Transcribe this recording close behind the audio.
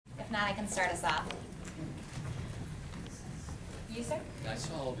not, I can start us off. You, sir? I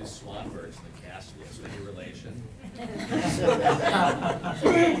saw all these Swanbergs in the cast. Looks like your relation.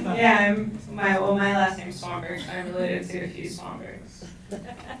 Yeah, my last name's Swanberg. I'm related to a few Swanbergs. Are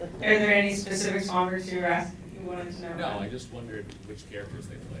there any specific Swanbergs you wanted to know? No, I just wondered which characters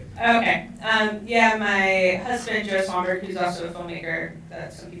they played. Okay. Yeah, my husband, Joe Swanberg, who's also a filmmaker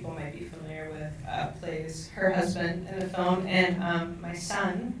that some people might be familiar with, plays her husband in the film. And my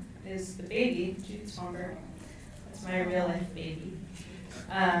son is the baby, Jude Swanberg. That's my real life baby.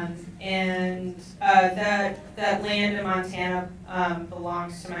 That land in Montana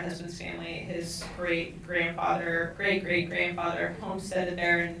belongs to my husband's family. His great-great-grandfather homesteaded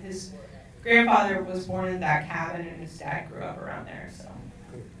there, and his grandfather was born in that cabin, and his dad grew up around there. So,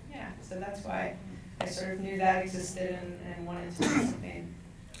 yeah, so that's why I sort of knew that existed and wanted to do something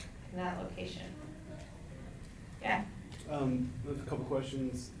in that location. Yeah. I have a couple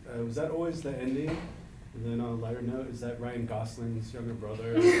questions. Was that always the ending? And then on a lighter note, is that Ryan Gosling's younger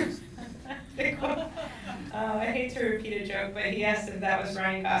brother? I hate to repeat a joke, but he asked if that was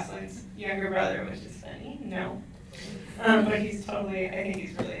Ryan Gosling's younger brother, which is funny. No. But he's totally, I think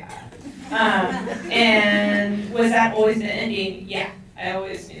he's really hot. And was that always the ending? Yeah, I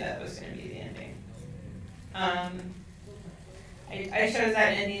always knew that was going to be the ending. I chose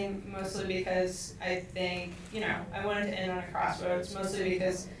that ending mostly because I think, I wanted to end on a crossroads, mostly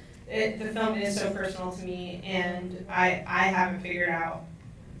because the film is so personal to me, and I haven't figured out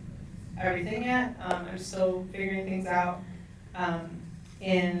everything yet. I'm still figuring things out,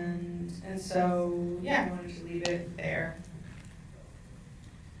 and so yeah, I wanted to leave it there.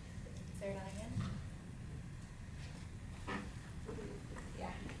 Is there another hand?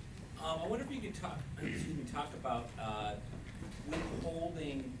 Yeah. I wonder if you could talk about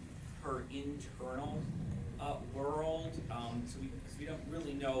withholding her internal world. So we don't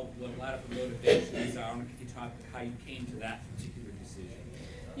really know what a lot of her motivations are. I wonder if you could talk about how you came to that particular decision.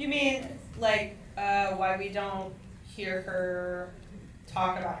 You mean like why we don't hear her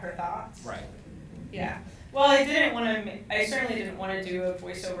talk about her thoughts? Right. Yeah. Well, I certainly didn't want to do a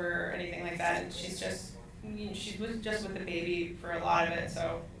voiceover or anything like that. And she was just with the baby for a lot of it,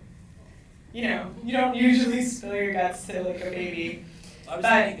 so you don't usually spill your guts to like a baby.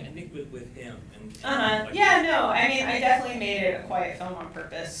 I think with him. Yeah, no, I mean, I definitely made it a quiet film on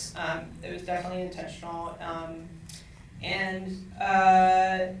purpose. It was definitely intentional. I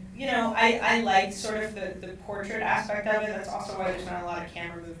liked sort of the portrait aspect of it. That's also why there's not a lot of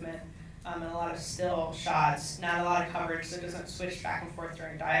camera movement and a lot of still shots, not a lot of coverage, so it doesn't switch back and forth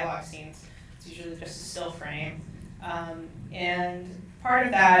during dialogue scenes. It's usually just a still frame. And part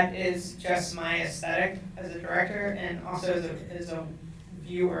of that is just my aesthetic as a director, and also as a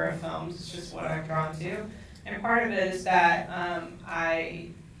viewer of films. It's just what I'm drawn to. And part of it is that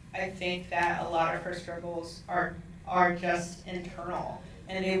I think that a lot of her struggles are just internal,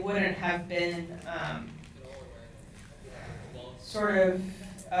 and they wouldn't have been sort of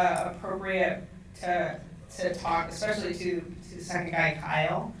appropriate to talk, especially to the second guy,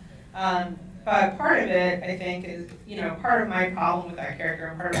 Kyle. But part of it, I think, is, part of my problem with that character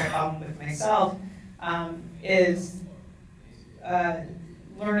and part of my problem with myself is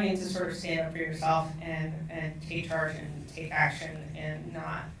learning to sort of stand up for yourself and take charge and take action and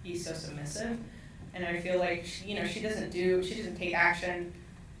not be so submissive. And I feel like she doesn't take action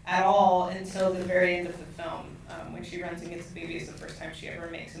at all until the very end of the film, when she runs and gets the baby. Is the first time she ever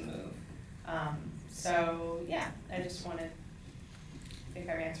makes a move. So yeah, I just wanted. I think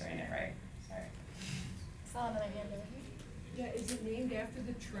I'm answering it right. Sorry. Saw another hand over here. Yeah, is it named after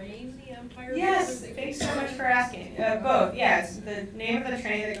the train, the Empire? Yes, thanks so much for asking. Both, yes. The name of the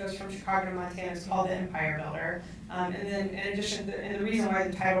train that goes from Chicago to Montana is called the Empire Builder. And then, in addition, and the reason why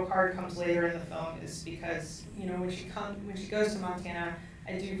the title card comes later in the film is because, when she goes to Montana,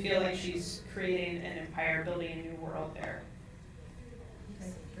 I do feel like she's creating an empire, building a new world there.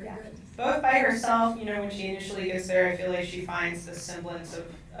 Okay, very good. Both by herself, when she initially gets there, I feel like she finds the semblance of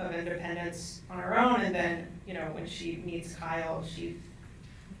independence on her own, and then, when she meets Kyle,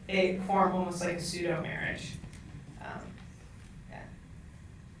 they form almost like a pseudo marriage.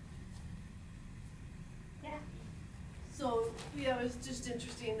 Yeah. So, it was just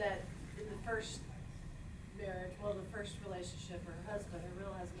interesting that in the first marriage, the first relationship, her husband, her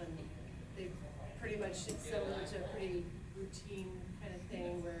real husband, they pretty much settled into a pretty routine kind of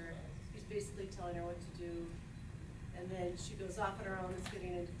thing where he's basically telling her what to do, and then she goes off on her own, is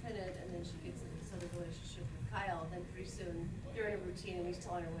getting independent, and then she gets into this other relationship with Kyle, and then pretty soon they're in a routine and he's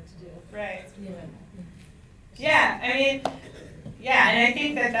telling her what to do. Right. Yeah. Yeah, I mean, and I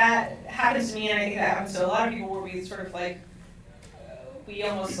think that happens to me, and I think that happens to a lot of people, where we sort of like, we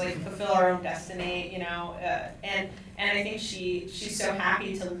almost like fulfill our own destiny, you know, and I think she's so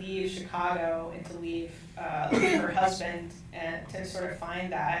happy to leave Chicago and to leave her husband and to sort of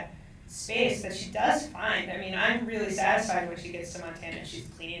find that space that she does find. I mean, I'm really satisfied when she gets to Montana and she's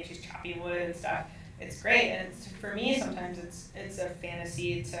cleaning, she's chopping wood and stuff. It's great, and for me sometimes it's a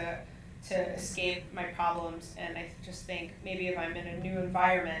fantasy to escape my problems, and I just think maybe if I'm in a new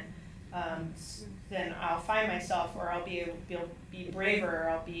environment, then I'll find myself, or I'll be braver, or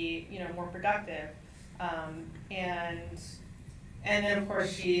I'll be, you know, more productive, and then of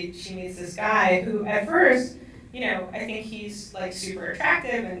course she meets this guy who at first, you know, I think he's like super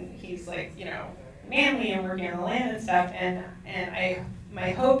attractive and he's like, you know, manly and working on the land and stuff, and my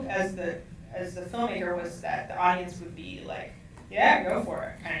hope as the filmmaker was that the audience would be like, yeah, go for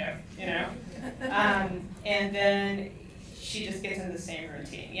it, kind of, you know, and then she just gets into the same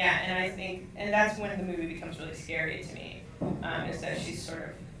routine. Yeah, and I think, and that's when the movie becomes really scary to me, is that she's sort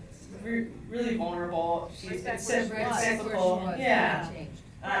of really vulnerable. She's cyclical. Yeah.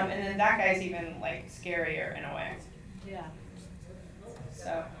 And then that guy's even like scarier in a way. Yeah.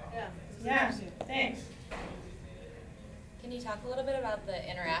 So. Yeah. Thanks. Can you talk a little bit about the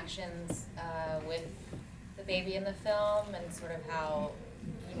interactions with the baby in the film and sort of how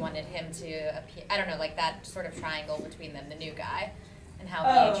you wanted him to appear? I don't know, like that sort of triangle between them, the new guy, and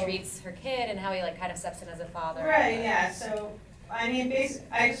how he treats her kid and how he like kind of steps in as a father. Right. Yeah. So I mean,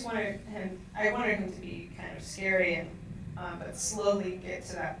 I just wanted him. I wanted him to be kind of scary and. But slowly get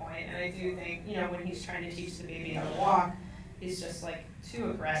to that point. And I do think, you know, when he's trying to teach the baby how to walk, he's just like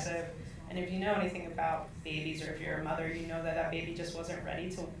too aggressive. And if you know anything about babies, or if you're a mother, you know that that baby just wasn't ready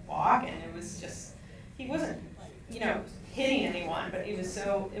to walk, and it was just, he wasn't, you know, hitting anyone, but it was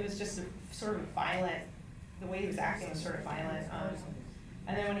just a sort of violent, the way he was acting was sort of violent.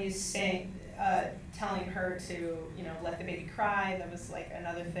 And then when he's saying, telling her to, you know, let the baby cry, that was like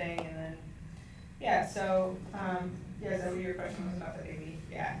another thing. And then, yeah, so, yeah, is that what your question was about the baby?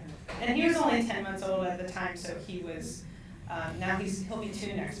 Yeah. And he was only 10 months old at the time, so he was, now he'll be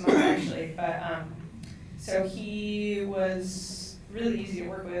 2 next month actually, but, so he was really easy to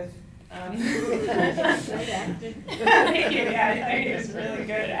work with. Thank you, yeah, he was really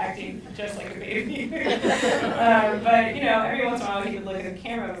good at acting just like a baby. But, you know, every once in a while he would look at the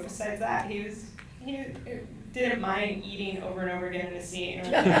camera, but besides that, he didn't mind eating over and over again in a scene.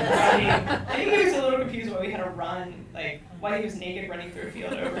 I think he was a little confused why we had to run, like, why he was naked running through a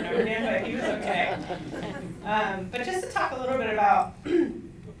field over and over again, but he was okay. But just to talk a little bit about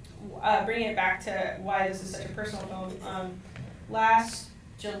bringing it back to why this is such a personal film. Last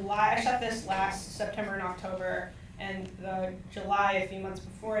July, I shot this last September and October, and July, a few months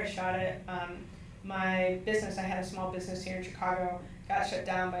before I shot it, my business, I had a small business here in Chicago, got shut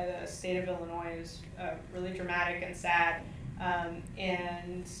down by the state of Illinois. It was really dramatic and sad.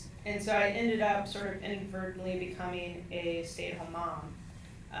 And so I ended up sort of inadvertently becoming a stay-at-home mom.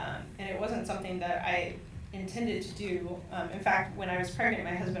 And it wasn't something that I intended to do. In fact, when I was pregnant,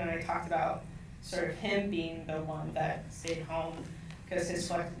 my husband and I talked about sort of him being the one that stayed home because his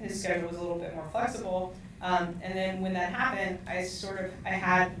schedule was a little bit more flexible. And then when that happened, I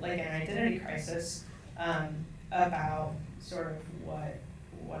had like an identity crisis about sort of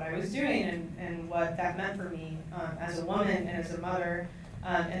what I was doing and what that meant for me as a woman and as a mother.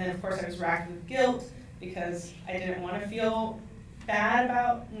 And then of course I was racked with guilt because I didn't want to feel bad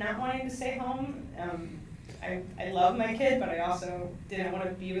about not wanting to stay home. I love my kid, but I also didn't want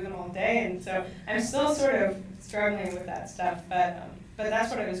to be with him all day, and so I'm still sort of struggling with that stuff. But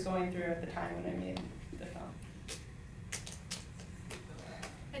that's what I was going through at the time when I made the film.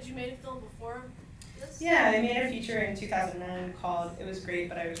 Had you made a film before this? Yeah, I made a feature in 2009 called "It Was Great,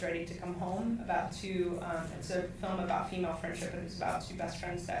 But I Was Ready to Come Home" about it's a film about female friendship, and it's about 2 best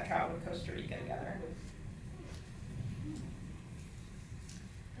friends that travel to Costa Rica together.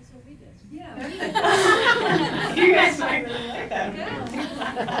 That's what we did. Yeah. You guys might really like that.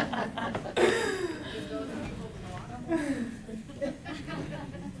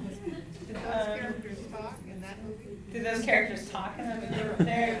 Did those characters talk in that movie? Did those characters talk in that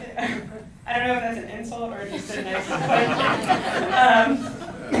movie? I don't know if that's an insult or just a nice question.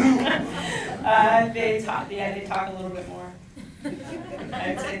 They talk. Yeah, they talk a little bit more.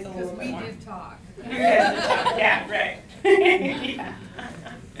 I'd say it's a little bit more. Because we did talk. You guys did talk. Yeah, right.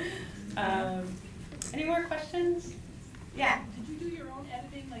 Yeah. Any more questions? Yeah. Did you do your own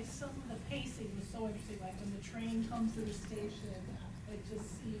editing? Like some of the pacing was so interesting. Like when the train comes to the station, it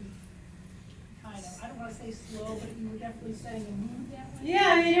just seemed kind of, I don't want to say slow, but you were definitely setting a mood that way.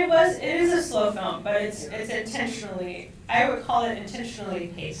 Yeah, I mean it is a slow film, but it's intentionally, I would call it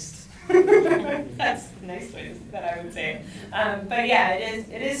intentionally paced. That's a nice way that I would say. But yeah,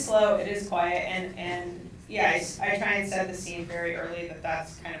 it is slow, it is quiet, and yeah, I try and set the scene very early that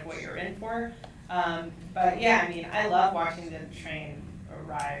that's kind of what you're in for. But yeah, I mean, I love watching the train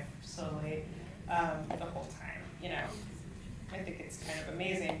arrive slowly the whole time, you know. I think it's kind of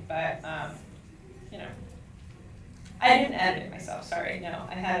amazing, but you know. I didn't edit it myself, sorry, no.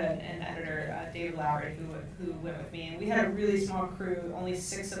 I had an editor, David Lowry, who went with me, and we had a really small crew. Only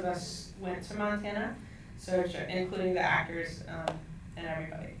 6 of us went to Montana, so including the actors and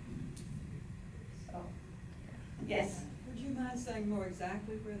everybody. So, yes? Would you mind saying more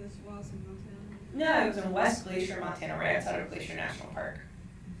exactly where this was in Montana? No, it was in West Glacier, Montana, right outside of Glacier National Park.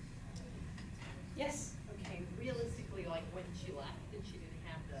 Yes? Okay, realistically, like when she left and she didn't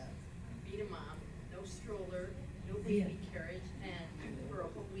have the beat a mom, no stroller, no baby carriage, and for a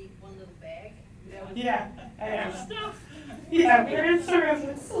whole week, one little bag. That was Yeah, I know. stuff. Yeah, but it's sort of,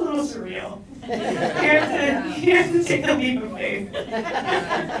 it's a little surreal. You have to take a leap of faith.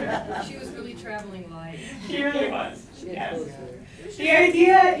 She was really traveling light. She really was, yes. The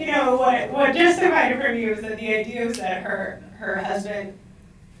idea, you know, what justified it for me was that the idea was that her husband,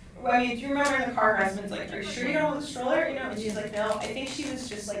 well, I mean, do you remember in the car, her husband's like, are you sure you don't want the stroller? You know, and she's like, no. I think she was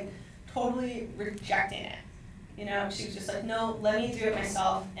just like totally rejecting it. You know, she was just like, no, let me do it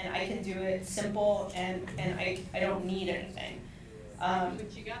myself, and I can do it simple, and I don't need anything. When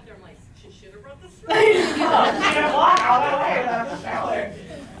she got there, I'm like, she should have brought the I stroller. know, she didn't walk all the way without the stroller.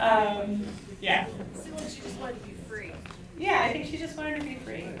 Yeah. So she just wanted to be free. Yeah, I think she just wanted to be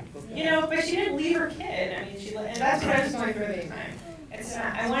free. You know, but she didn't leave her kid. I mean, and that's what I was going through at the time. It's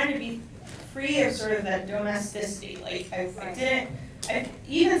not, I wanted to be free of sort of that domesticity. Like, I didn't,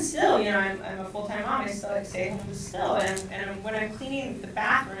 even still, you know, I'm a full-time mom, I still like stay home still, and when I'm cleaning the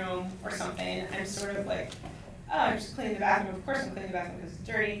bathroom or something, I'm sort of like, oh, I'm just cleaning the bathroom. Of course I'm cleaning the bathroom because it's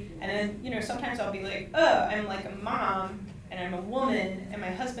dirty. And then, you know, sometimes I'll be like, oh, I'm like a mom, and I'm a woman, and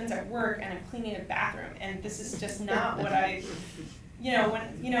my husband's at work, and I'm cleaning a bathroom, and this is just not what I,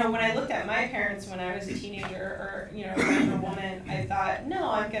 when I looked at my parents when I was a teenager, or, you know, when I'm a woman, I thought, no,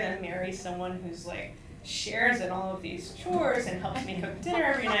 I'm gonna marry someone who's like, shares in all of these chores and helps me cook dinner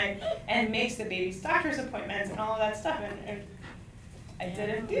every night and makes the baby's doctor's appointments and all of that stuff, and I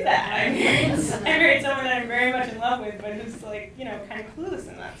didn't do that. I married someone that I'm very much in love with, but who's like, you know, kind of clueless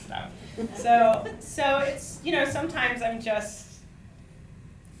in that stuff. So it's, you know, sometimes I'm just,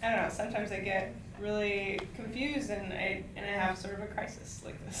 I don't know, sometimes I get really confused and I have sort of a crisis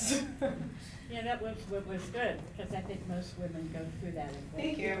like this. Yeah, that was what was good, because I think most women go through that.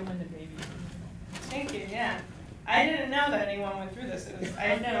 Thank you. When the baby. Thank you, yeah. I didn't know that anyone went through this. It was,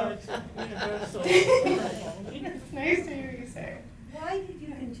 I know, it's universal. It's nice to hear you say. Why did you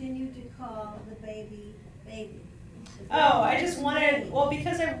continue to call the baby baby? Oh, I just wanted, well,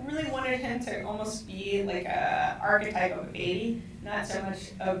 because I really wanted him to almost be like a archetype of a baby, not so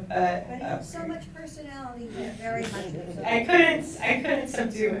much of But he had so much personality, yet very much. I couldn't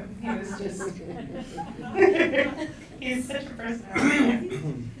subdue him. He was just, he's such a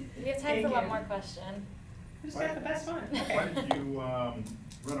personality. We have time for one more question. Who's got the best one? Why did you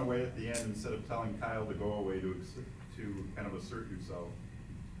run away at the end instead of telling Kyle to go away to kind of assert yourself?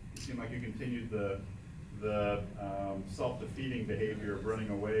 It seemed like you continued the self-defeating behavior of running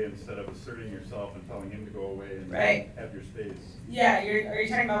away instead of asserting yourself and telling him to go away and have your space. Yeah, are you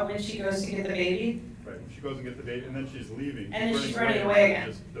talking about when she goes to get the baby? Right, she goes and gets the baby, and then she's leaving. And then she's running away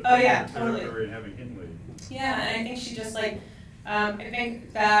again. Oh yeah, totally. And having him leave. Yeah, and I think she just like, I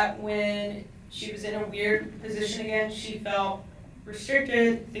think that when she was in a weird position again, she felt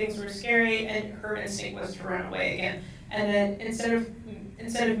restricted, things were scary, and her instinct was to run away again. And then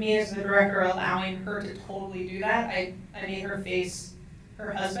instead of me as the director allowing her to totally do that, I made her face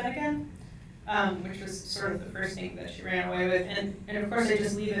her husband again, which was sort of the first thing that she ran away with. And of course I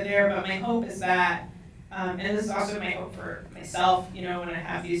just leave it there, but my hope is that, and this is also my hope for myself, you know, when I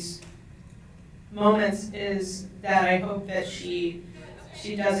have these moments, is that I hope that she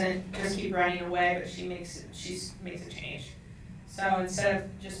doesn't just keep running away, but she makes a change. So instead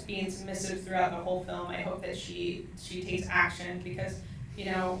of just being submissive throughout the whole film, I hope that she takes action, because, you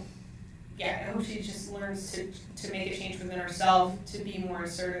know, yeah, I hope she just learns to make a change within herself, to be more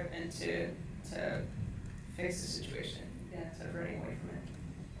assertive, and to fix the situation, instead of running away from it.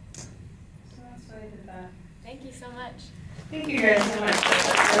 So that's why I did that. Thank you so much. Thank you guys so much.